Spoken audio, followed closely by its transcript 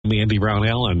Andy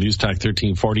Brownell on News Talk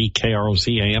 1340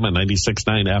 KROC AM and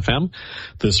 96.9 FM.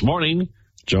 This morning,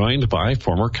 joined by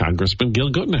former Congressman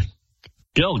Gil Gutnick.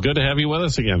 Gil, good to have you with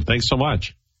us again. Thanks so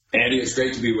much. Andy, it's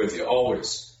great to be with you,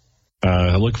 always.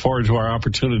 I look forward to our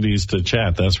opportunities to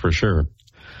chat, that's for sure.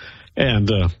 And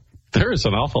there is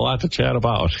an awful lot to chat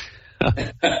about.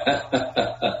 But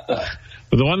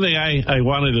the one thing I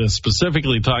wanted to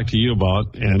specifically talk to you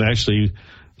about, and actually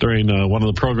during one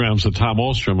of the programs with Tom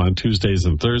Ostrom on Tuesdays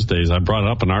and Thursdays, I brought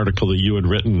up an article that you had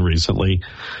written recently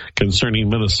concerning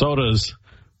Minnesota's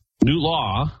new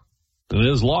law. It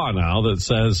is law now that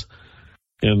says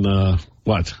in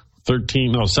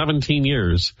 17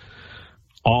 years,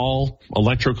 all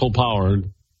electrical power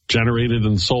generated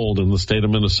and sold in the state of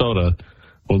Minnesota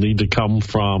will need to come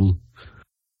from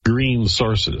green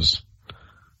sources.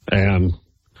 And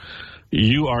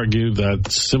you argue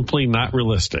that's simply not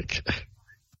realistic.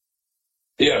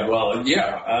 Yeah, well,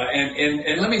 yeah.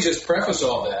 And let me just preface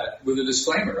all that with a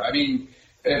disclaimer. I mean,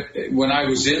 when I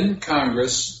was in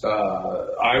Congress,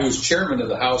 I was chairman of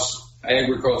the House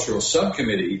Agricultural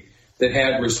Subcommittee that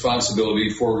had responsibility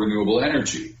for renewable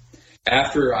energy.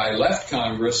 After I left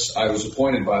Congress, I was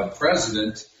appointed by the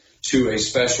president to a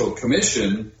special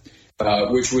commission,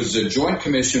 which was a joint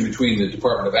commission between the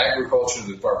Department of Agriculture and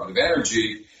the Department of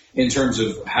Energy in terms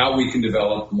of how we can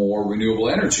develop more renewable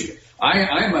energy.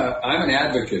 I'm an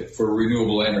advocate for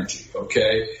renewable energy,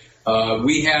 okay?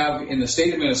 We have in the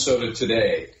state of Minnesota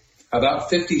today about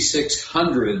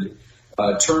 5,600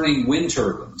 turning wind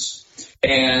turbines.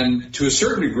 And to a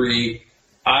certain degree,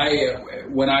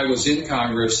 when I was in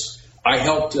Congress, I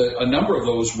helped a number of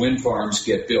those wind farms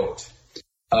get built.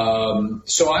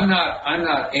 So I'm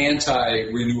not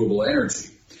anti-renewable energy.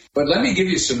 But let me give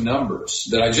you some numbers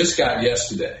that I just got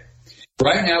yesterday.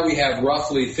 Right now we have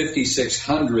roughly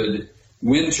 5,600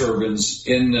 wind turbines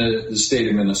in the state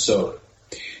of Minnesota.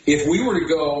 If we were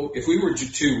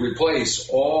to replace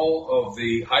all of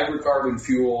the hydrocarbon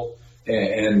fuel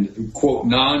and quote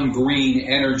non-green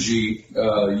energy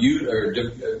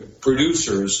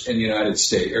producers in the United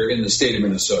States or in the state of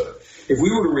Minnesota, if we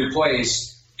were to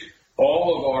replace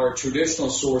all of our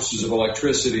traditional sources of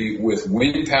electricity with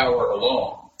wind power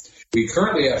alone, we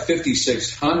currently have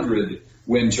 5,600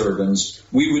 wind turbines.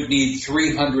 We would need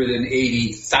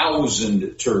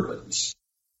 380,000 turbines.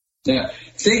 Now,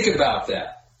 think about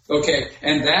that. Okay,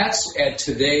 and that's at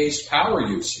today's power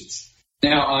usage.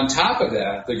 Now, on top of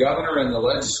that, the governor and the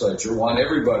legislature want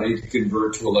everybody to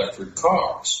convert to electric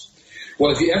cars.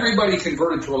 Well, if everybody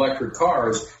converted to electric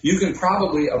cars, you can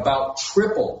probably about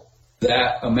triple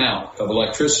that amount of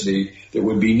electricity that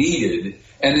would be needed.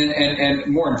 And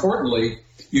more importantly,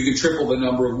 you can triple the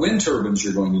number of wind turbines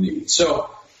you're going to need. So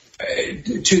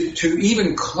to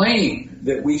even claim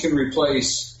that we can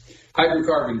replace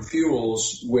hydrocarbon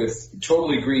fuels with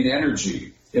totally green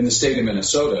energy in the state of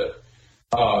Minnesota,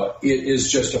 it is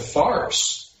just a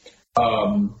farce.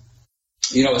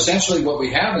 Essentially what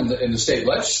we have in the state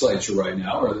legislature right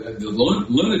now are the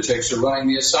lunatics are running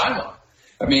the asylum.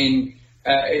 I mean,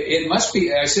 it must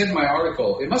be, I said in my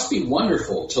article, it must be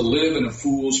wonderful to live in a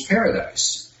fool's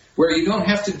paradise where you don't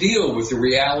have to deal with the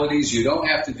realities, you don't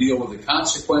have to deal with the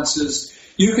consequences.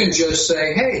 You can just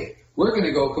say, hey, we're going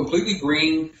to go completely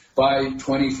green by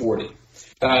 2040.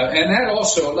 And that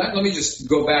also, let me just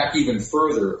go back even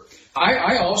further.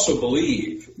 I also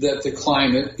believe that the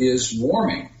climate is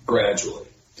warming gradually.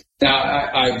 Now,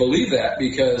 I believe that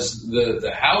because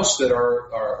the house that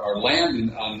our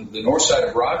land on the north side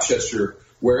of Rochester,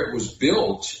 where it was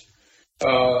built,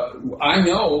 I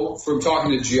know from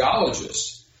talking to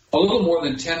geologists, a little more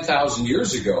than 10,000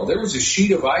 years ago, there was a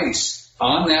sheet of ice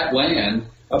on that land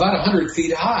about 100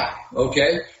 feet high,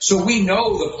 okay? So we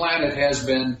know the planet has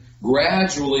been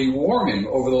gradually warming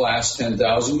over the last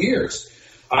 10,000 years.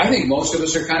 I think most of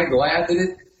us are kind of glad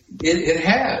that it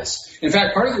has. In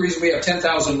fact, part of the reason we have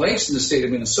 10,000 lakes in the state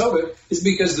of Minnesota is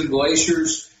because the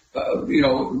glaciers,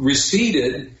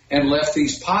 receded and left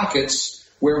these pockets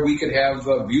where we could have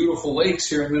beautiful lakes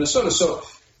here in Minnesota. So,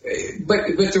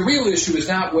 but the real issue is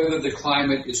not whether the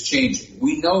climate is changing.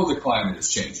 We know the climate is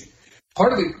changing.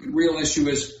 Part of the real issue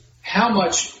is how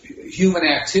much human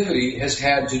activity has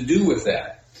had to do with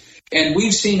that. And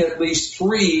we've seen at least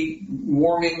 3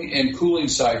 warming and cooling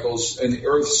cycles in the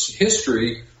Earth's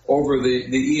history over the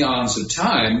eons of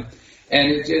time. And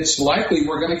it's likely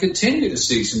we're going to continue to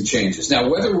see some changes. Now,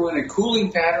 whether we're in a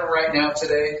cooling pattern right now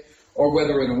today or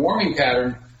whether we're in a warming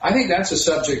pattern, I think that's a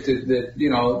subject that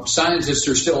scientists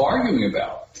are still arguing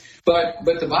about. But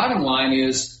the bottom line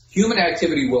is human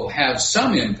activity will have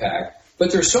some impact.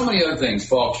 But there's so many other things,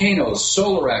 volcanoes,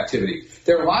 solar activity.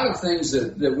 There are a lot of things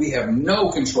that we have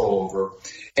no control over.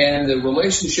 And the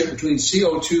relationship between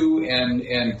CO2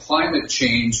 and climate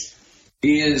change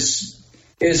is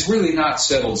really not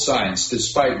settled science,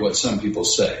 despite what some people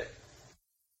say.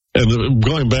 And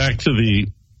going back to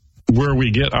where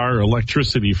we get our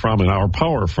electricity from and our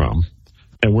power from,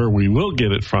 and where we will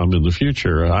get it from in the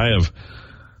future, I've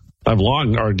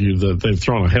long argued that they've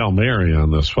thrown a Hail Mary on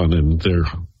this one, and they're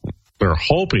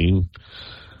hoping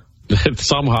that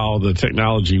somehow the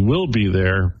technology will be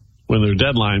there when their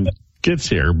deadline gets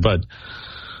here. But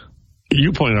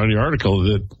you pointed out in your article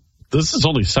that this is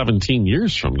only 17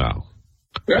 years from now.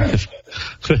 Right.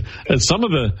 And some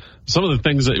of the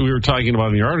things that we were talking about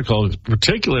in the article,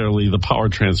 particularly the power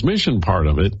transmission part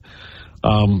of it,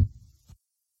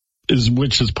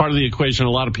 which is part of the equation a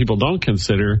lot of people don't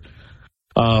consider,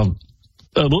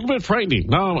 a little bit frightening.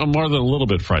 No, more than a little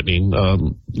bit frightening.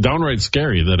 Downright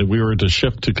scary that if we were to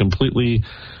shift to completely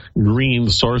green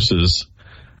sources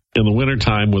in the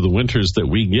wintertime with the winters that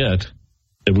we get,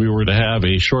 if we were to have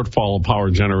a shortfall of power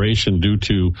generation due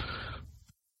to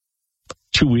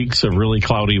 2 weeks of really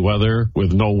cloudy weather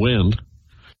with no wind,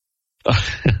 that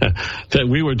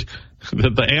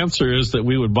the answer is that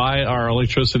we would buy our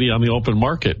electricity on the open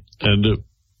market. And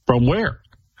from where?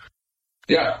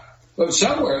 Yeah. Well,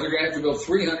 somewhere they're going to have to build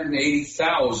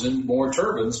 380,000 more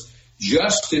turbines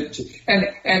just to and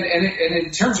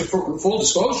in terms of full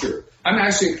disclosure, I'm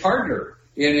actually a partner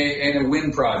in a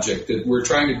wind project that we're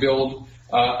trying to build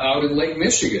out in Lake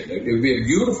Michigan. It would be a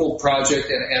beautiful project,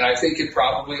 and I think it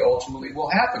probably ultimately will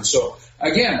happen. So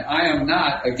again, I am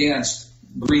not against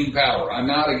green power. I'm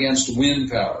not against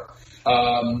wind power.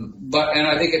 And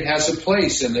I think it has a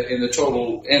place in the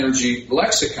total energy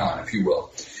lexicon, if you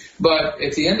will. But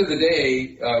at the end of the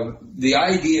day, the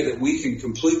idea that we can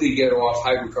completely get off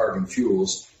hydrocarbon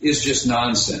fuels is just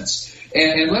nonsense.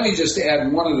 And let me just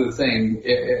add one other thing,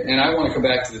 and I want to come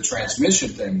back to the transmission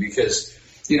thing, because,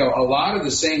 you know, a lot of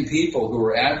the same people who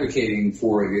are advocating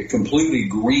for a completely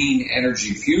green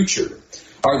energy future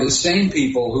are the same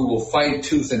people who will fight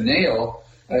tooth and nail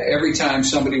every time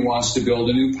somebody wants to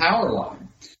build a new power line.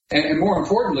 And more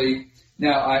importantly,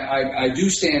 now I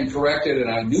do stand corrected, and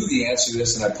I knew the answer to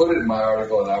this, and I put it in my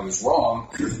article, and I was wrong,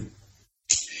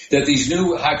 that these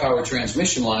new high-power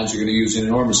transmission lines are going to use an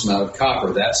enormous amount of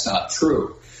copper. That's not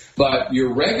true. But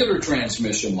your regular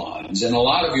transmission lines and a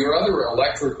lot of your other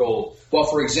electrical, well,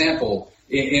 for example,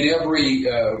 in every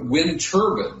wind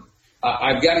turbine,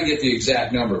 I've got to get the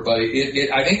exact number, but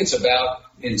I think it's about,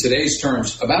 in today's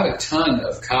terms, about a ton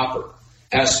of copper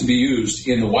has to be used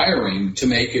in the wiring to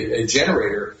make a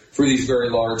generator for these very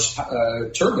large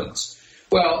turbines.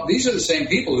 Well, these are the same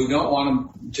people who don't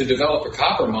want to develop a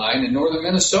copper mine in northern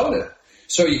Minnesota.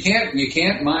 So you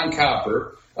can't mine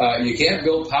copper. You can't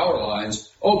build power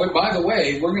lines. Oh, but by the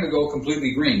way, we're going to go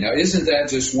completely green. Now, isn't that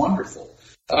just wonderful?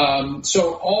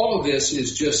 So all of this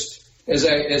is just, as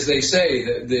they say,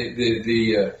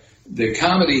 the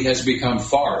comedy has become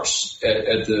farce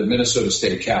at the Minnesota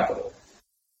State Capitol.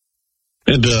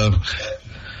 And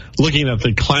looking at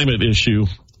the climate issue,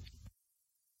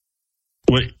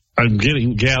 what I'm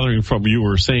gathering from you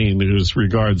were saying is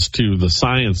regards to the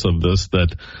science of this,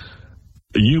 that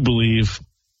you believe,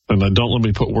 and don't let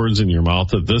me put words in your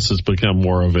mouth, that this has become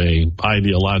more of a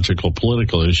ideological,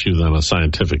 political issue than a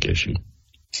scientific issue.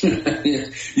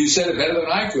 You said it better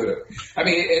than I could have. I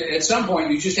mean, at some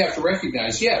point, you just have to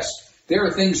recognize, yes, there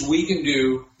are things we can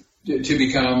do to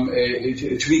become,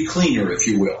 to be cleaner, if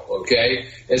you will, okay,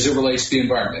 as it relates to the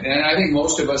environment. And I think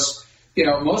most of us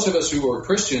who are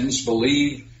Christians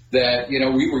believe that, you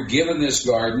know, we were given this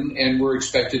garden and we're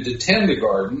expected to tend the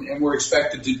garden and we're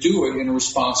expected to do it in a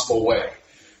responsible way.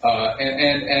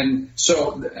 And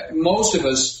so most of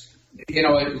us, you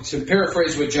know, to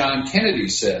paraphrase what John Kennedy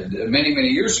said many, many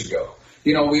years ago,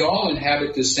 you know, we all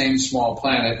inhabit the same small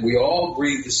planet, we all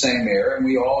breathe the same air, and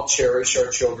we all cherish our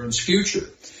children's future.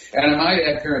 And I might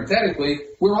add parenthetically,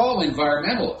 we're all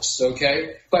environmentalists,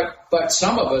 okay? But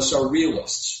some of us are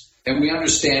realists, and we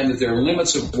understand that there are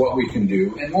limits of what we can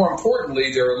do, and more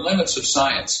importantly, there are limits of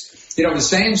science. You know, the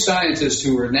same scientists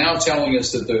who are now telling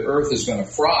us that the Earth is going to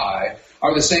fry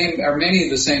are many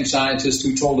of the same scientists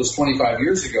who told us 25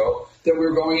 years ago that we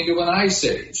were going into an ice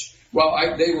age. Well,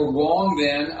 they were wrong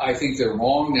then. I think they're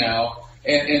wrong now.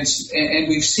 And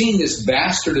we've seen this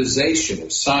bastardization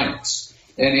of science.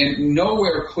 And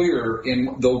nowhere clearer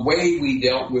in the way we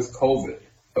dealt with COVID,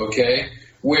 okay,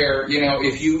 where, you know,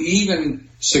 if you even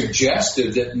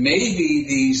suggested that maybe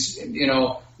these, you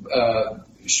know,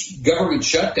 government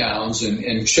shutdowns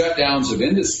and shutdowns of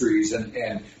industries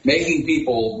and making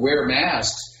people wear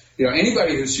masks,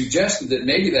 anybody who suggested that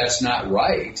maybe that's not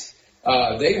right,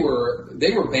 they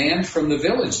were banned from the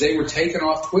village. They were taken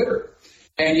off Twitter.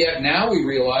 And yet now we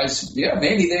realize,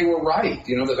 maybe they were right.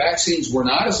 The vaccines were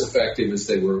not as effective as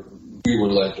we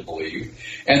were led to believe,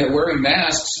 and that wearing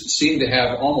masks seemed to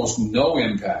have almost no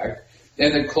impact,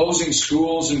 and that closing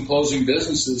schools and closing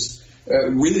businesses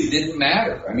really didn't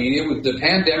matter. I mean, the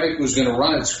pandemic was going to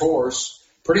run its course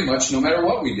pretty much no matter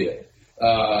what we did.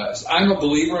 I'm a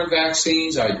believer in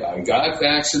vaccines. I got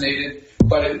vaccinated,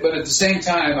 but at the same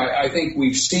time, I think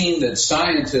we've seen that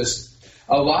scientists,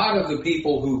 a lot of the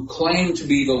people who claim to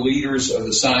be the leaders of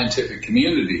the scientific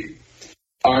community,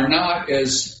 are not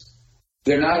as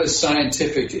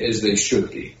scientific as they should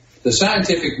be. The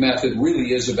scientific method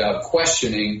really is about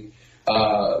questioning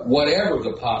whatever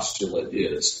the postulate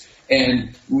is.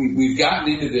 And we've gotten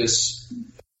into this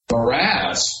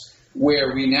morass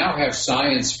where we now have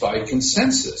science by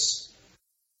consensus.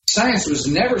 Science was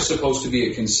never supposed to be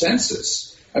a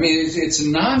consensus. I mean, it's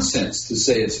nonsense to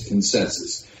say it's a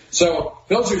consensus. So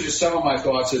those are just some of my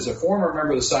thoughts as a former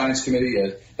member of the Science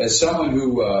Committee, as someone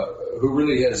who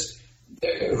really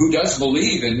who does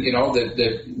believe in,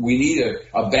 that we need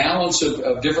a balance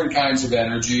of different kinds of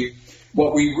energy.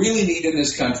 What we really need in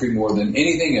this country more than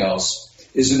anything else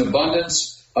is an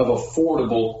abundance of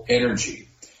affordable energy.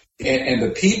 And the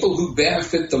people who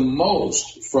benefit the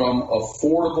most from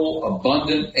affordable,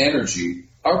 abundant energy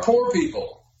are poor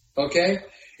people, okay?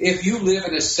 If you live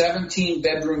in a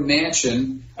 17-bedroom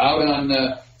mansion out on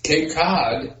Cape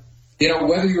Cod,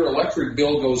 whether your electric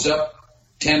bill goes up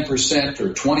 10%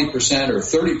 or 20% or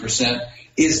 30%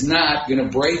 is not going to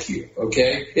break you,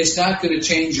 okay? It's not going to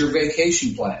change your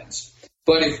vacation plans.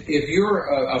 But if you're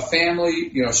a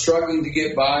family, struggling to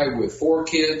get by with 4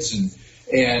 kids and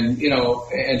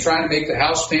trying to make the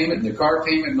house payment and the car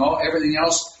payment and everything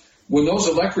else, when those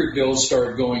electric bills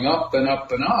start going up and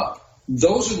up and up,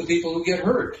 those are the people who get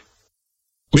hurt.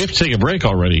 We have to take a break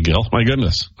already, Gil. My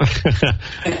goodness.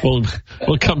 We'll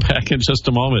come back in just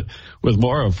a moment with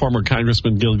more of former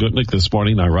Congressman Gil Gutnick this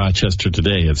morning on Rochester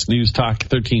Today. It's News Talk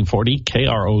 1340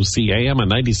 KROC AM and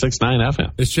 96.9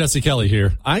 FM. It's Jesse Kelly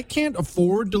here. I can't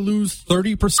afford to lose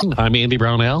 30%. I'm Andy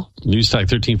Brownell. News Talk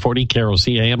 1340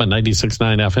 KROC AM and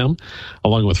 96.9 FM,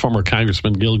 along with former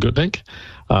Congressman Gil Gutnick.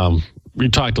 We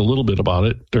talked a little bit about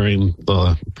it during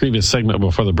the previous segment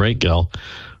before the break, Gil.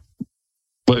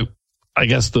 But I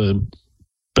guess the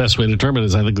best way to determine it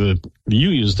is, I think that you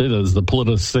used it as the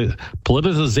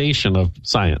politicization of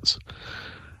science.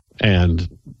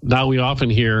 And now we often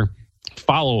hear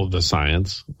follow the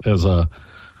science as a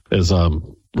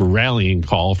rallying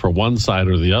call for one side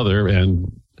or the other.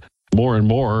 And more,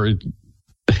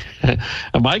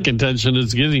 my contention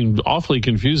is getting awfully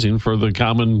confusing for the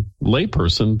common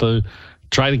layperson to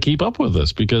try to keep up with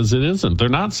this, because it isn't. They're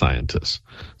not scientists.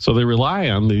 So they rely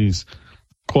on these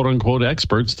quote unquote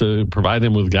experts to provide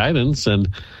them with guidance. And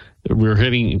we're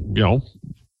hitting,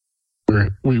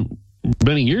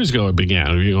 many years ago it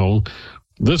began,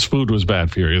 this food was bad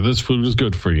for you, this food was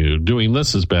good for you, doing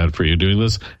this is bad for you, doing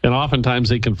this. And oftentimes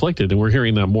they conflicted. And we're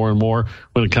hearing that more and more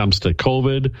when it comes to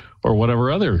COVID or whatever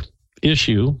other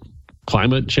issue,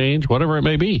 climate change, whatever it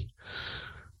may be,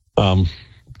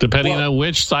 depending on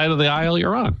which side of the aisle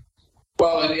you're on.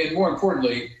 Well, and more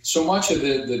importantly, so much of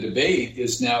the debate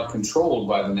is now controlled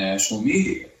by the national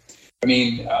media. I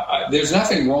mean, there's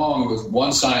nothing wrong with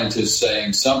one scientist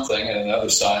saying something and another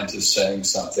scientist saying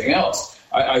something else.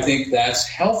 I think that's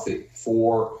healthy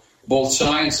for both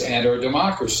science and our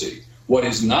democracy. What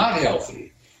is not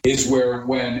healthy is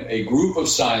when a group of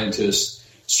scientists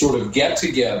sort of get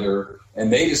together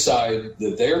and they decide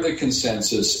that they're the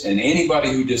consensus, and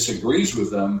anybody who disagrees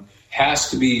with them has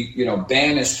to be,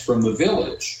 banished from the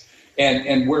village.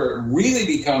 And where it really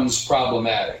becomes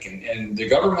problematic, and the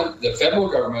government, the federal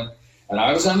government, and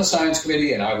I was on the Science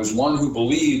Committee, and I was one who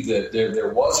believed that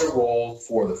there was a role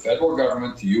for the federal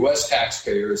government, the U.S.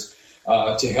 taxpayers,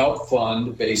 to help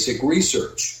fund basic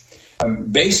research.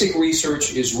 Basic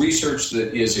research is research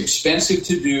that is expensive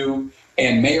to do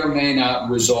and may or may not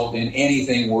result in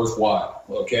anything worthwhile.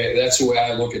 Okay, that's the way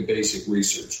I look at basic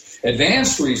research.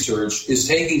 Advanced research is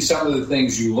taking some of the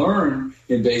things you learn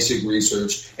in basic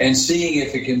research and seeing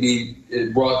if it can be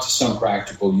brought to some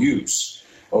practical use.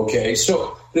 Okay,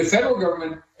 so the federal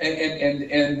government,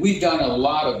 and we've done a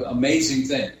lot of amazing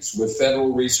things with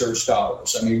federal research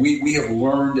dollars. I mean, we have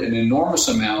learned an enormous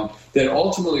amount that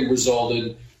ultimately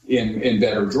resulted in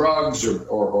better drugs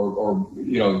or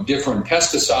different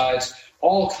pesticides.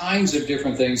 All kinds of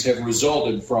different things have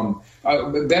resulted from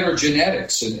better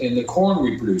genetics in the corn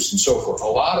we produce and so forth. A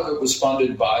lot of it was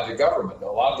funded by the government, a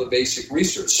lot of the basic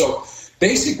research. So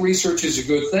basic research is a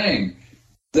good thing.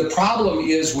 The problem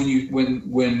is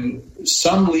when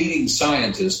some leading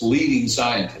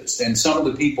scientists, and some of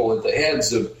the people at the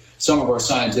heads of some of our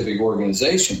scientific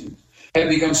organizations have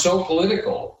become so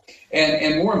political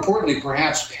and more importantly,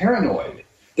 perhaps paranoid,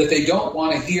 that they don't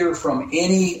want to hear from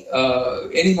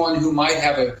anyone who might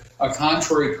have a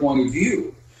contrary point of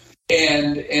view.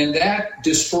 And that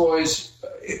destroys,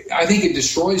 I think it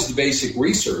destroys the basic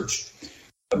research,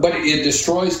 but it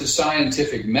destroys the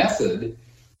scientific method.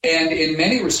 And in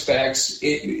many respects,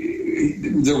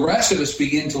 the rest of us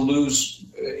begin to lose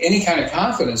any kind of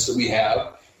confidence that we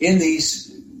have in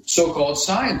these so-called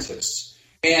scientists.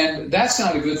 And that's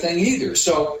not a good thing either.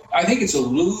 So I think it's a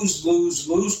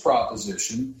lose-lose-lose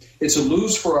proposition. It's a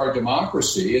lose for our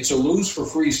democracy. It's a lose for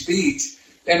free speech.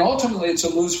 And ultimately, it's a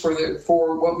lose for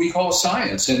what we call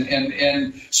science.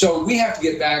 And so we have to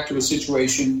get back to a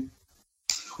situation,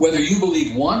 whether you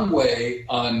believe one way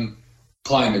on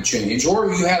climate change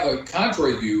or you have a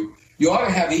contrary view, you ought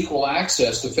to have equal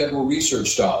access to federal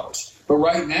research dollars. But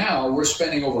right now, we're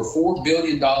spending over $4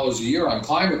 billion a year on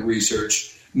climate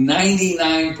research.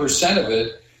 99% of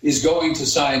it is going to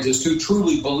scientists who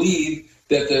truly believe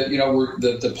that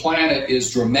the planet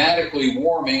is dramatically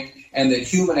warming and that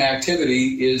human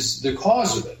activity is the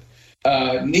cause of it.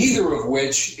 Neither of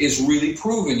which is really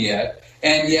proven yet,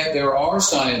 and yet there are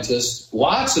scientists,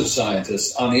 lots of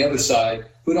scientists on the other side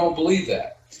who don't believe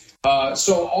that.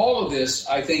 So all of this,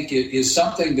 I think, is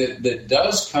something that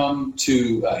does come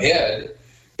to a head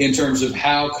in terms of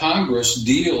how Congress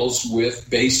deals with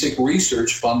basic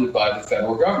research funded by the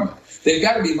federal government. They've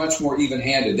got to be much more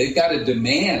even-handed. They've got to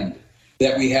demand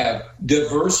that we have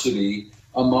diversity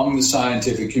among the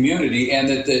scientific community and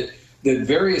that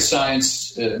various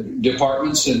science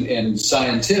departments and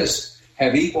scientists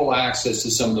have equal access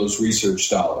to some of those research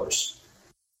dollars.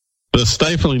 The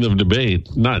stifling of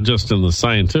debate, not just in the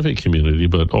scientific community,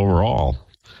 but overall,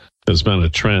 has been a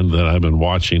trend that I've been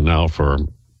watching now for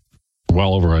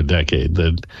well over a decade.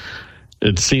 That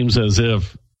it seems as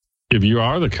if you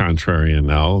are the contrarian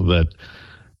now, that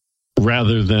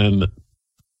rather than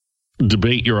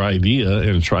debate your idea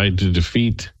and try to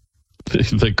defeat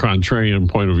the contrarian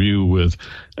point of view with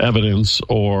evidence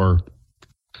or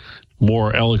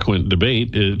more eloquent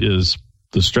debate, it is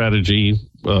the strategy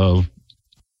of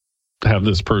have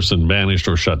this person banished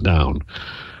or shut down.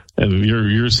 And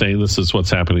you're saying this is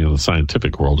what's happening in the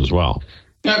scientific world as well.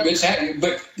 Yeah,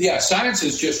 but science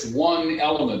is just one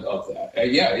element of that.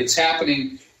 It's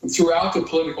happening throughout the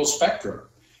political spectrum.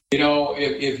 You know,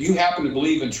 if you happen to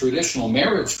believe in traditional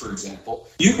marriage, for example,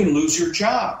 you can lose your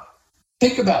job.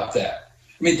 Think about that.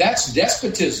 I mean, that's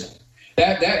despotism.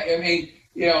 And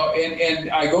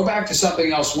I go back to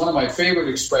something else. One of my favorite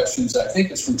expressions, I think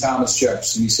it's from Thomas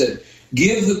Jefferson. He said,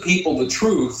 "Give the people the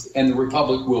truth, and the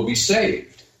republic will be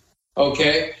saved."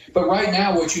 Okay, but right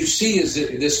now, what you see is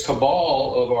that this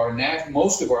cabal of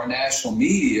most of our national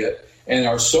media and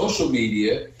our social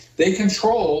media. They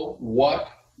control what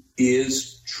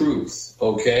is truth.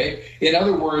 Okay, in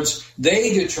other words,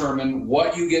 they determine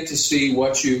what you get to see.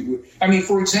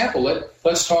 For example,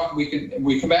 let's talk.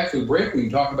 We come back to the break. We can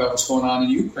talk about what's going on in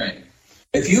Ukraine.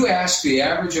 If you ask the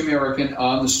average American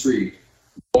on the street,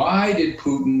 why did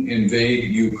Putin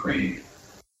invade Ukraine?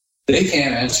 They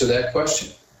can't answer that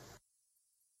question.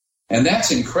 And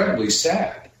that's incredibly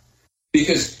sad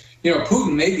because,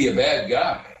 Putin may be a bad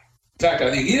guy. In fact,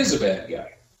 I think he is a bad guy.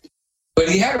 But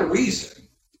he had a reason.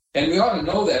 And we ought to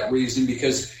know that reason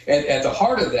because at the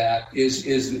heart of that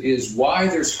is why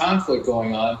there's conflict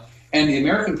going on. And the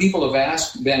American people have they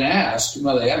haven't been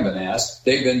asked,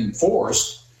 they've been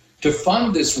forced to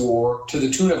fund this war to the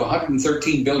tune of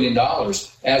 $113 billion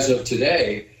as of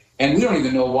today. And we don't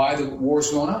even know why the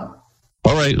war's going on.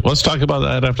 All right, let's talk about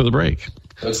that after the break.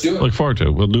 Let's do it. Look forward to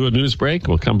it. We'll do a news break.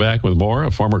 We'll come back with more.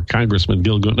 Former Congressman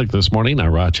Gil Gutnick this morning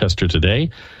on Rochester Today.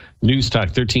 News Talk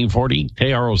 1340,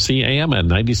 KROC AM and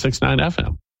 96.9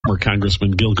 FM. Former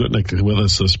Congressman Gil Gutnick with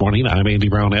us this morning. I'm Andy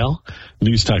Brownell.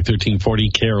 News Talk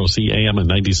 1340, KROC AM and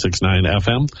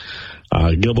 96.9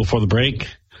 FM. Gil, before the break,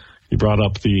 you brought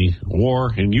up the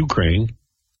war in Ukraine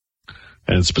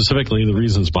and specifically the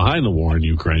reasons behind the war in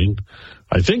Ukraine.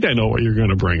 I think I know what you're going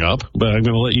to bring up, but I'm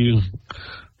going to let you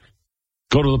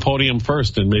go to the podium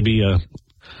first and maybe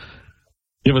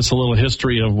give us a little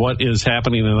history of what is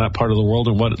happening in that part of the world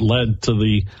and what led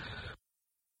to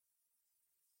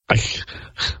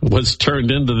what's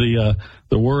turned into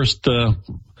the worst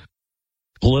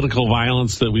political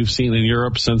violence that we've seen in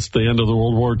Europe since the end of the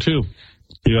World War II.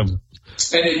 You have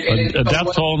a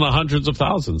death toll in the hundreds of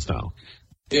thousands now.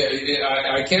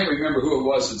 Yeah, I can't remember who it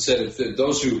was that said that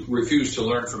those who refuse to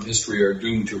learn from history are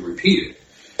doomed to repeat it.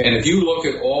 And if you look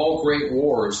at all great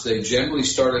wars, they generally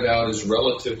started out as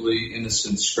relatively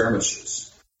innocent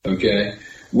skirmishes. Okay?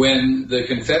 When the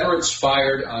Confederates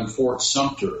fired on Fort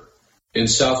Sumter in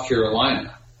South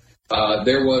Carolina,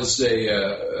 there was a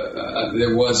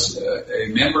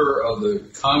member of the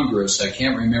Congress, I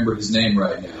can't remember his name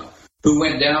right now, who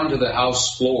went down to the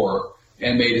House floor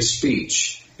and made a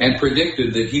speech and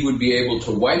predicted that he would be able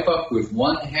to wipe up with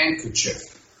one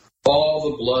handkerchief all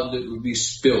the blood that would be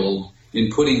spilled in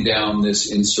putting down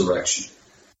this insurrection.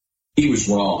 He was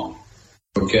wrong,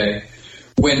 okay?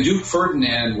 When Duke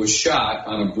Ferdinand was shot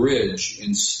on a bridge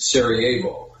in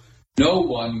Sarajevo, no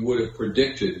one would have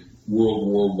predicted World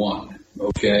War I,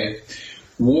 okay?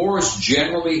 Wars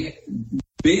generally,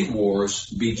 big wars,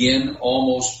 begin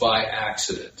almost by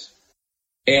accident.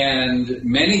 And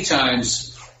many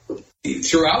times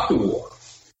throughout the war,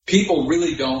 people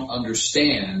really don't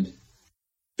understand.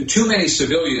 Too many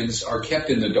civilians are kept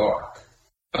in the dark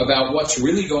about what's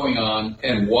really going on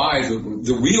and why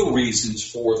the real reasons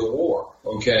for the war.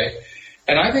 Okay,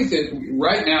 and I think that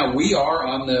right now we are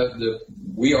on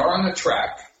a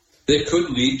track that could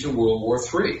lead to World War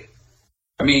III.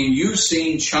 I mean, you've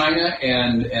seen China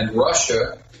and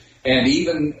Russia and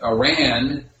even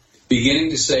Iran beginning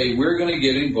to say we're going to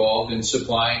get involved in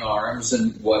supplying arms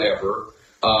and whatever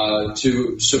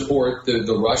to support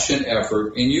the Russian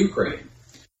effort in Ukraine.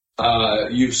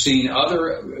 You've seen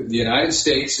the United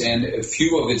States and a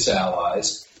few of its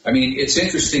allies. I mean, it's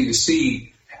interesting to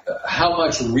see how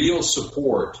much real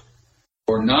support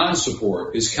or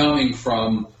non-support is coming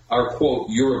from our, quote,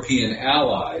 European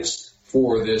allies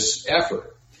for this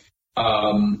effort.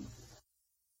 And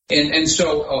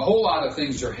so a whole lot of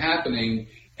things are happening,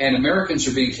 and Americans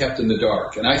are being kept in the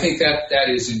dark. And I think that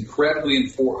is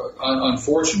incredibly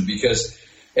unfortunate, because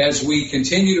as we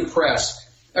continue to press,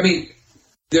 I mean,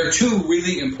 there are two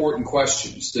really important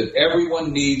questions that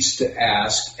everyone needs to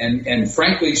ask and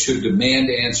frankly should demand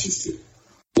answers to.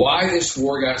 Why this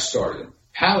war got started,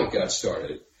 how it got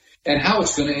started, and how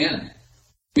it's going to end.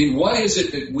 I mean, what is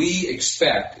it that we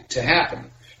expect to happen?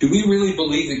 Do we really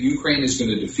believe that Ukraine is going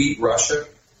to defeat Russia?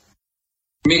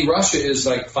 I mean, Russia is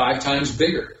like 5 times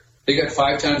bigger. They got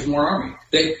 5 times more army.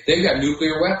 They've got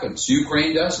nuclear weapons.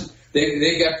 Ukraine doesn't.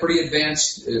 They got pretty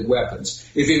advanced weapons.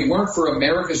 If it weren't for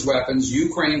America's weapons,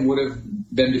 Ukraine would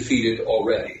have been defeated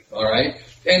already. All right,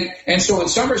 and so in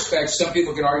some respects, some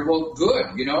people can argue, well,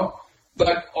 good, you know,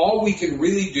 but all we can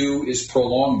really do is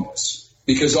prolong this,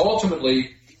 because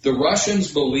ultimately the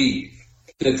Russians believe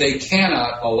that they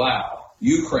cannot allow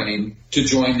Ukraine to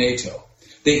join NATO.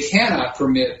 They cannot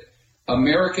permit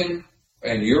American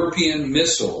and European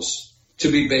missiles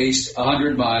to be based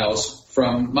 100 miles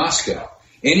from Moscow,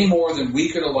 any more than we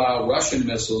could allow Russian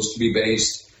missiles to be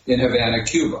based in Havana,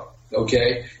 Cuba.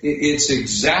 Okay? It's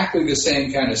exactly the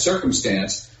same kind of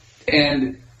circumstance.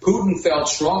 And Putin felt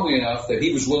strongly enough that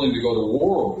he was willing to go to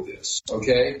war over this.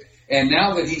 Okay? And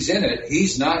now that he's in it,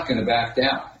 he's not going to back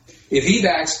down. If he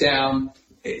backs down,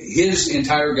 his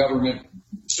entire government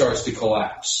starts to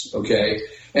collapse. Okay?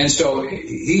 And so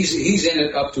he's in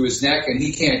it up to his neck, and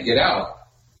he can't get out.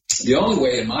 The only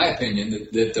way, in my opinion,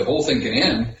 that the whole thing can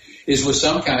end is with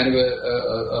some kind of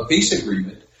a peace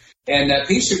agreement. And that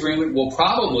peace agreement will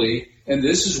probably, and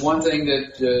this is one thing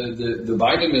that the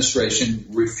Biden administration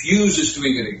refuses to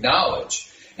even acknowledge,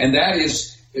 and that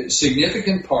is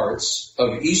significant parts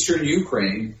of eastern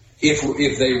Ukraine,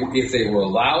 if they were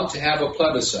allowed to have a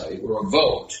plebiscite or a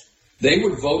vote, they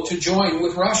would vote to join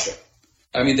with Russia.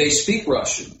 I mean, they speak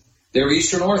Russian. They're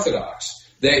Eastern Orthodox.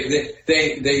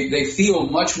 They feel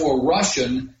much more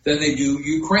Russian than they do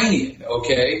Ukrainian,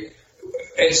 okay?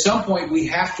 At some point, we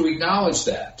have to acknowledge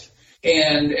that.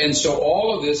 And so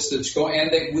all of this that's going,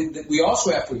 and we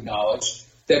also have to acknowledge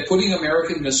that putting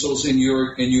American missiles in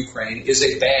Ukraine is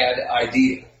a bad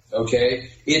idea, okay?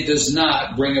 It does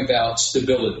not bring about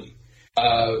stability.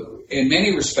 In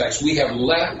many respects, we have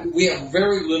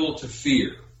very little to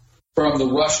fear from the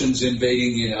Russians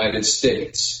invading the United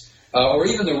States. Or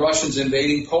even the Russians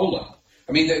invading Poland.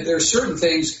 I mean, there are certain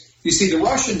things. You see, the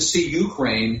Russians see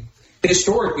Ukraine.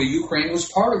 Historically, Ukraine was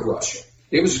part of Russia.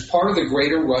 It was part of the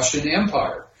greater Russian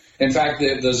Empire. In fact,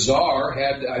 the Tsar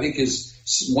had, I think,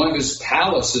 one of his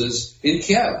palaces in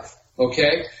Kiev.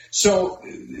 Okay? So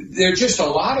there are just a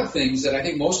lot of things that I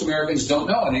think most Americans don't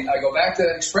know. And I go back to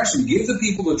that expression, give the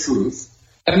people the truth,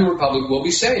 and the republic will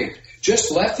be saved.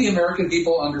 Just let the American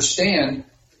people understand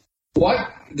what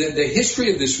the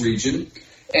history of this region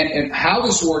and how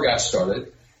this war got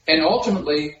started. And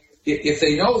ultimately, if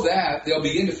they know that, they'll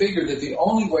begin to figure that the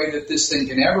only way that this thing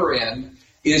can ever end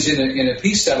is in a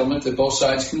peace settlement that both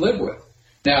sides can live with.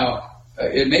 Now,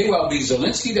 it may well be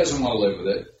Zelensky doesn't want to live with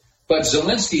it, But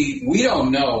Zelensky, we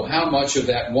don't know how much of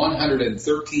that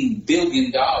 $113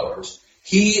 billion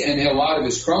he and a lot of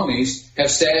his cronies have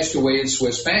stashed away in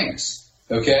Swiss banks.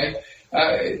 Okay?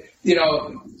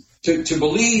 To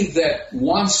believe that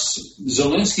once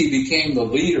Zelensky became the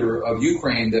leader of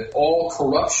Ukraine, that all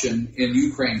corruption in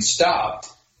Ukraine stopped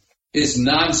is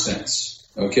nonsense.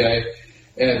 Okay?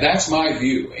 That's my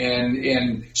view.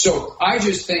 And so I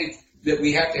just think that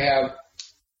we have to have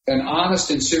an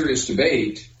honest and serious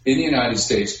debate in the United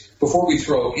States before we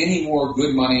throw any more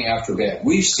good money after bad.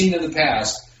 We've seen in the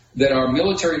past that our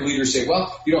military leaders say,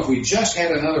 well, if we just had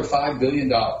another $5 billion,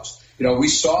 we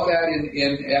saw that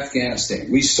in Afghanistan.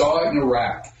 We saw it in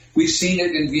Iraq. We've seen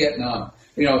it in Vietnam.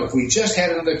 If we just had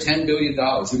another $10 billion,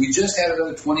 if we just had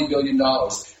another $20 billion,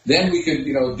 then we could,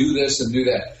 do this and do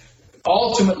that.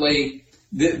 Ultimately,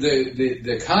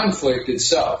 the conflict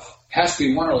itself has to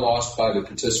be won or lost by the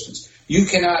participants. You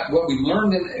cannot, what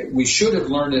we should have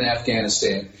learned in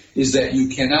Afghanistan is that you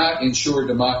cannot ensure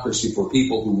democracy for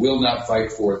people who will not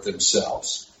fight for it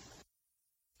themselves.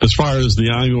 As far as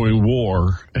the ongoing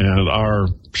war and our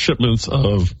shipments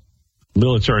of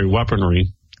military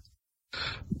weaponry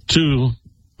to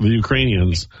the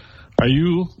Ukrainians, are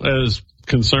you as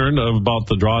concerned about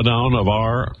the drawdown of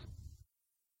our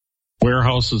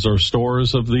warehouses or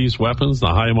stores of these weapons, the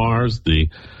HIMARS, the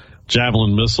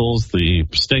Javelin missiles, the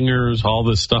Stingers, all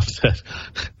this stuff that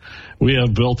we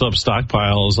have built up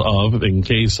stockpiles of in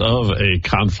case of a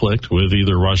conflict with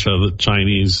either Russia, the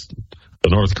Chinese, the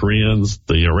North Koreans,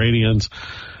 the Iranians?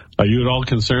 Are you at all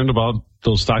concerned about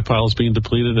those stockpiles being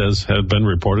depleted, as had been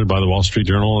reported by the Wall Street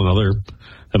Journal and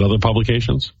other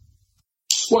publications?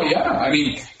 Well, yeah. I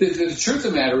mean, the truth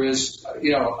of the matter is,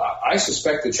 I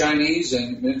suspect the Chinese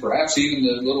and perhaps even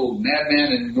the little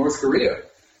madman in North Korea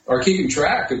are keeping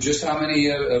track of just how many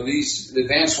of these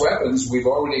advanced weapons we've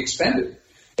already expended.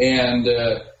 And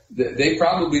they've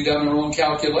probably done their own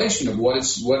calculation of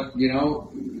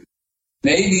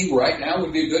maybe right now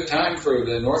would be a good time for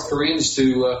the North Koreans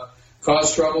to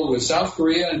cause trouble with South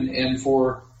Korea and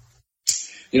for,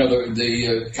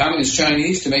 the Communist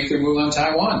Chinese to make their move on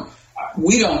Taiwan.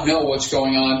 We don't know what's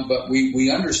going on, but we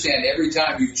understand every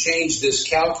time you change this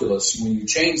calculus, when you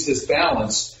change this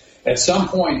balance, at some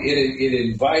point it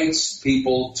invites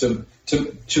people to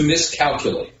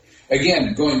miscalculate.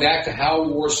 Again, going back to how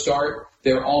wars start,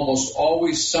 there almost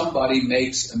always somebody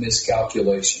makes a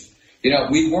miscalculation.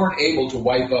 We weren't able to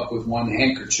wipe up with one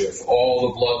handkerchief all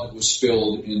the blood that was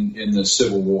spilled in the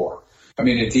Civil War. I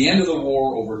mean, at the end of the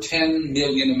war, over 10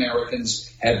 million Americans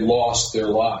had lost their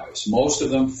lives, most of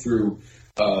them through,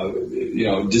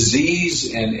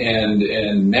 disease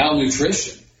and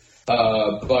malnutrition.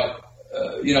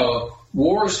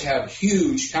 Wars have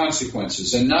huge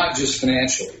consequences, and not just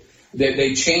financially.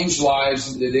 They change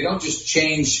lives. They don't just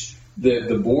change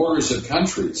the borders of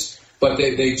countries, but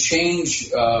they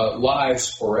change lives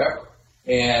forever.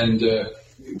 And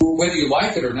whether you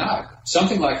like it or not,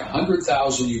 something like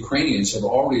 100,000 Ukrainians have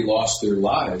already lost their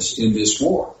lives in this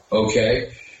war,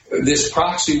 okay? This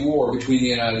proxy war between the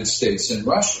United States and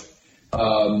Russia.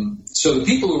 So the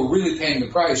people who are really paying the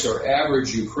price are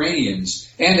average Ukrainians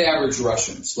and average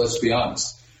Russians, let's be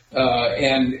honest.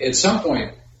 And at some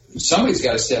point, somebody's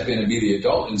got to step in and be the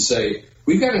adult and say,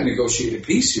 we've got to negotiate a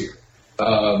peace here.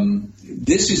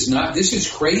 This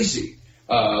is crazy.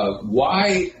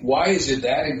 Why is it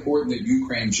that important that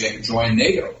Ukraine join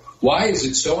NATO? Why is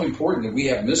it so important that we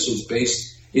have missiles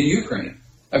based in Ukraine?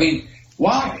 I mean,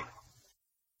 why?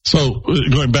 So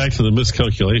going back to the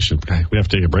miscalculation, we have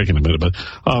to take a break in a minute, but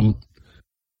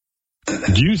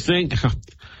do you think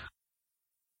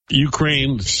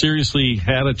Ukraine seriously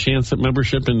had a chance at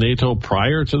membership in NATO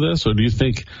prior to this, or do you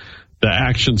think the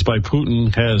actions by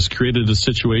Putin has created a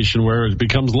situation where it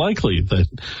becomes likely that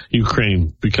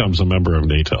Ukraine becomes a member of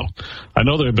NATO? I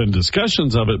know there have been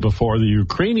discussions of it before. The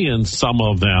Ukrainians, some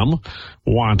of them,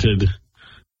 wanted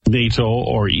NATO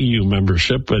or EU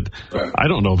membership, but right. I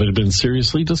don't know if it had been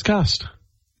seriously discussed.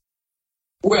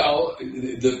 Well,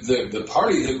 the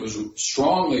party that was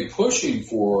strongly pushing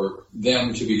for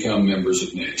them to become members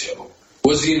of NATO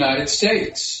was the United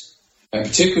States, and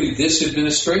particularly this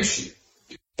administration.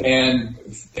 And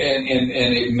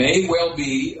it may well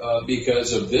be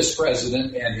because of this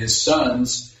president and his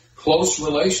son's close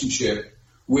relationship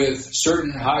with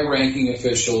certain high-ranking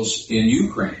officials in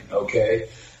Ukraine, okay?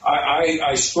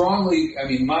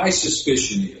 My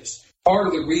suspicion is part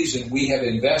of the reason we have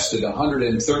invested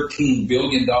 $113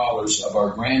 billion of our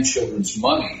grandchildren's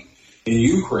money in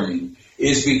Ukraine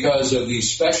is because of these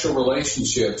special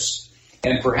relationships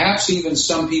and perhaps even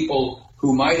some people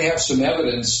who might have some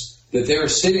evidence that they're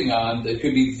sitting on that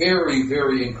could be very,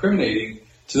 very incriminating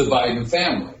to the Biden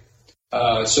family.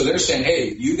 So they're saying,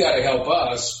 hey, you got to help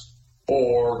us,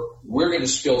 or we're going to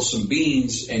spill some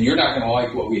beans, and you're not going to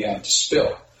like what we have to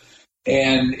spill.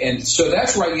 And so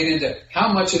that's where I get into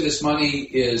how much of this money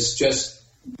is just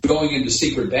going into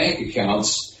secret bank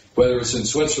accounts, whether it's in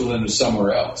Switzerland or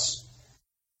somewhere else.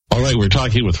 All right, we're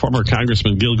talking with former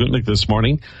Congressman Gil Gutnick this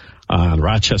morning on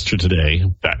Rochester Today.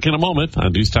 Back in a moment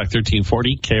on News Talk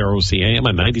 1340, KROC AM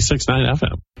and 96.9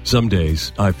 FM. Some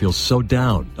days I feel so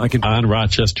down. On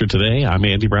Rochester Today, I'm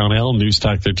Andy Brownell, News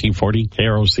Talk 1340,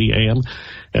 KROC AM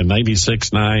and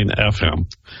 96.9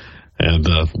 FM. And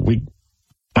we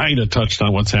kind of touched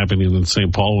on what's happening in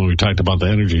St. Paul when we talked about the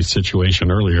energy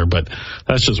situation earlier, but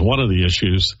that's just one of the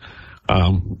issues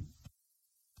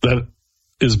that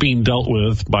is being dealt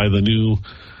with by the new,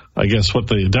 I guess, what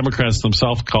the Democrats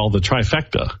themselves call the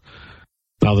trifecta.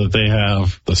 Now that they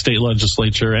have the state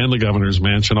legislature and the governor's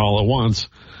mansion all at once,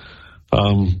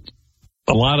 a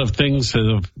lot of things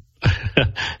have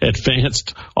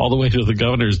advanced all the way to the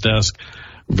governor's desk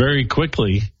very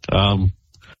quickly.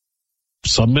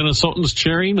 Some Minnesotans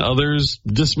cheering, others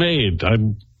dismayed.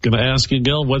 I'm going to ask you,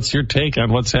 Gil, what's your take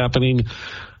on what's happening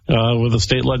with the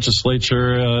state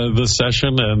legislature this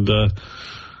session, and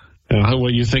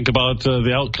what you think about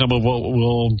the outcome of what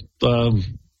will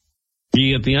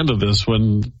be at the end of this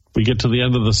when we get to the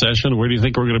end of the session? Where do you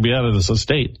think we're going to be at as a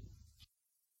state?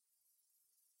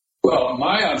 Well,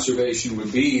 my observation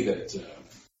would be that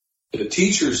the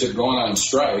teachers have gone on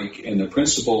strike and the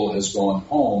principal has gone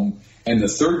home and the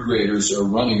third graders are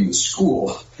running the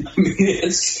school. I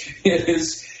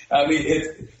mean,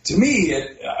 to me,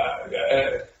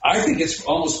 I think it's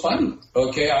almost funny.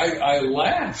 Okay. I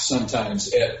laugh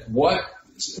sometimes at what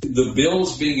the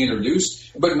bills being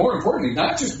introduced, but more importantly,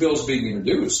 not just bills being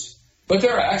introduced, but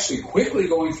they're actually quickly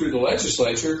going through the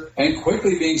legislature and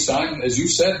quickly being signed, as you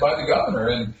said, by the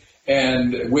governor,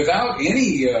 and without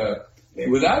any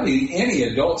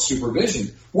adult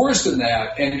supervision. Worse than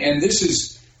that, and this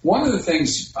is one of the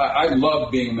things I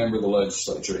love being a member of the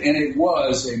legislature, and it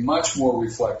was a much more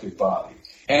reflective body,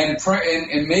 and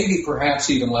maybe perhaps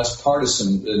even less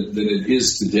partisan than it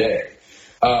is today.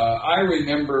 I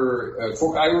remember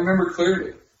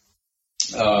clearly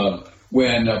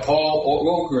when Paul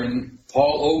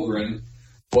Ogren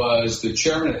was the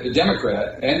chairman, a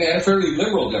Democrat, and a fairly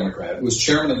liberal Democrat, was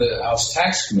chairman of the House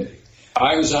Tax Committee.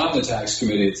 I was on the tax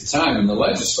committee at the time in the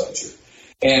legislature,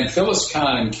 and Phyllis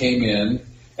Kahn came in,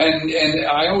 and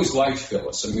I always liked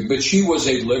Phyllis. I mean, but she was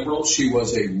a liberal. She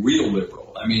was a real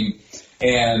liberal. I mean,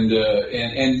 and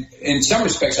in some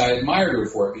respects, I admired her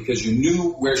for it because you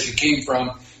knew where she came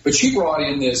from. But she brought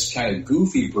in this kind of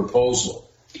goofy proposal,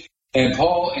 and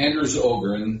Paul Anders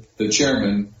Ogren, the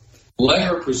chairman, let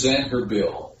her present her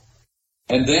bill.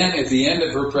 And then at the end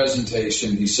of her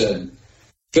presentation, he said,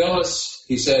 Phyllis,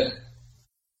 he said,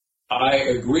 I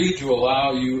agree to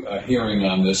allow you a hearing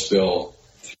on this bill,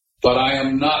 but I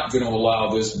am not going to allow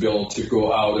this bill to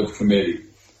go out of committee.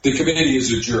 The committee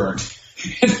is adjourned.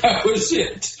 And that was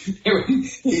it.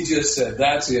 He just said,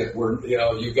 that's it.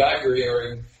 You got your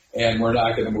hearing, and we're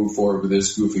not going to move forward with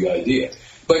this goofy idea.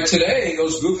 But today,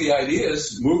 those goofy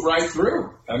ideas move right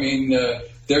through. I mean,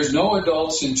 there's no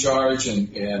adults in charge,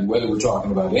 and whether we're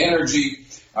talking about energy,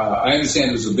 I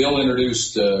understand there's a bill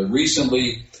introduced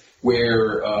recently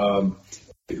where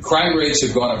crime rates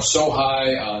have gone up so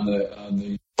high on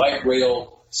the light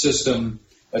rail system.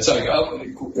 It's like,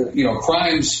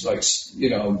 crimes like,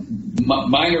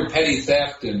 minor petty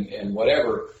theft and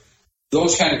whatever.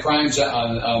 Those kind of crimes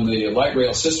on the light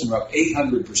rail system are up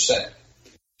 800%.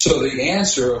 So the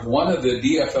answer of one of the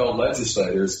DFL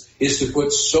legislators is to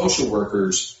put social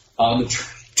workers on the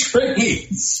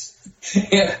trains.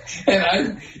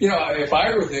 And if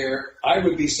I were there, I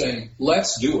would be saying,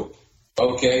 let's do it,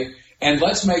 okay? And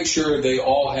let's make sure they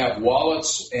all have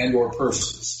wallets and or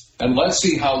purses. And let's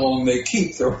see how long they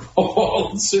keep their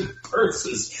wallets and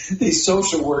purses. These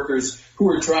social workers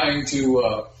who are trying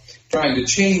to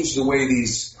change the way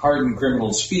these hardened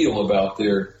criminals feel about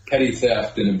their petty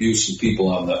theft and abuse of people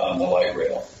on the light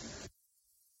rail.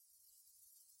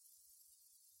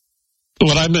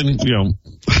 What I've been,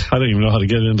 I don't even know how to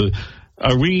get into.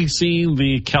 Are we seeing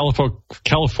the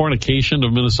Californication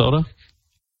of Minnesota?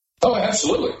 Oh,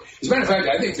 absolutely. As a matter of fact,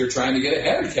 I think they're trying to get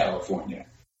ahead of California.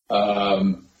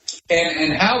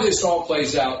 And how this all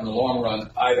plays out in the long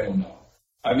run, I don't know.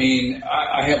 I mean,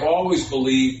 I have always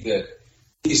believed that,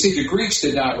 you see, the Greeks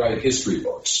did not write history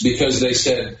books because they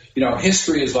said,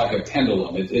 history is like a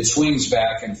pendulum. It swings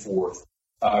back and forth.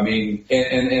 I mean,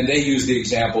 and they use the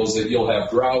examples that you'll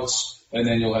have droughts and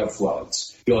then you'll have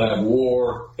floods. You'll have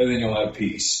war and then you'll have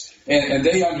peace. And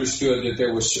they understood that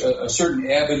there was a certain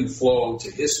ebb and flow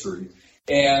to history.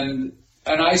 And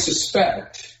I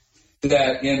suspect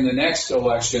that in the next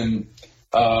election,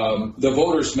 the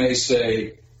voters may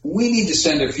say, we need to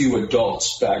send a few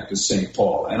adults back to St.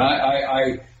 Paul. And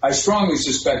I strongly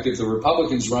suspect if the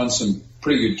Republicans run some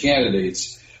pretty good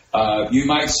candidates, you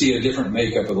might see a different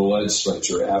makeup of the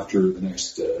legislature after the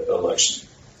next election.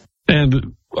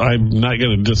 And I'm not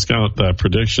going to discount that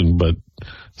prediction, but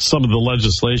some of the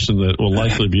legislation that will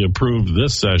likely be approved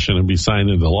this session and be signed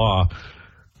into law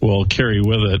will carry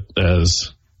with it,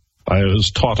 as I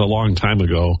was taught a long time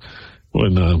ago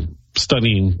when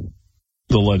studying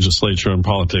the legislature and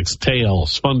politics,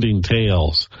 funding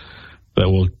tails that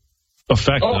will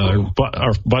affect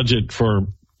our budget for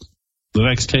the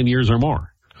next 10 years or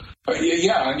more.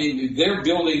 Yeah, I mean, they're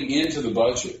building into the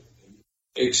budget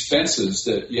expenses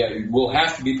that, will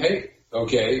have to be paid,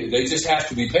 okay? They just have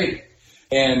to be paid.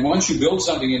 And once you build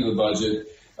something into the budget,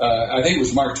 I think it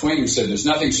was Mark Twain who said there's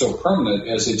nothing so permanent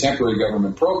as a temporary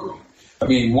government program. I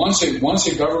mean, once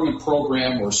a government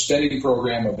program or spending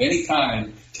program of any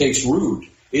kind takes root,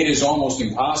 it is almost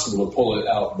impossible to pull it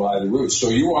out by the roots. So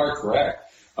you are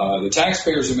correct. The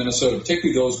taxpayers of Minnesota,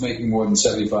 particularly those making more than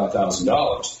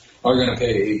 $75,000, are going to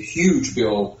pay a huge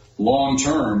bill long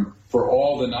term for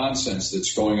all the nonsense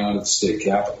that's going on at the state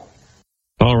capitol.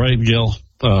 All right, Gil.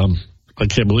 I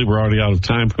can't believe we're already out of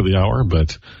time for the hour,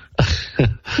 but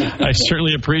I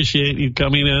certainly appreciate you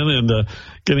coming in and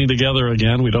getting together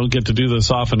again. We don't get to do this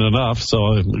often enough.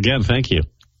 So, again, thank you.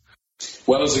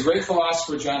 Well, as the great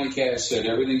philosopher Johnny Cash said,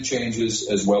 everything changes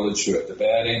as well it should. The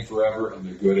bad ain't forever, and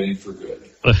the good ain't for good.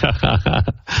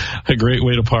 A great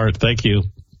way to part. Thank you.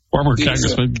 Former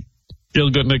Congressman Gil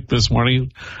Gutnick this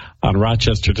morning on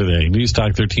Rochester Today. News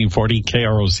Talk 1340,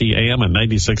 KROC AM and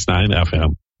 96.9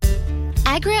 FM.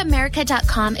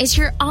 AgriAmerica.com is your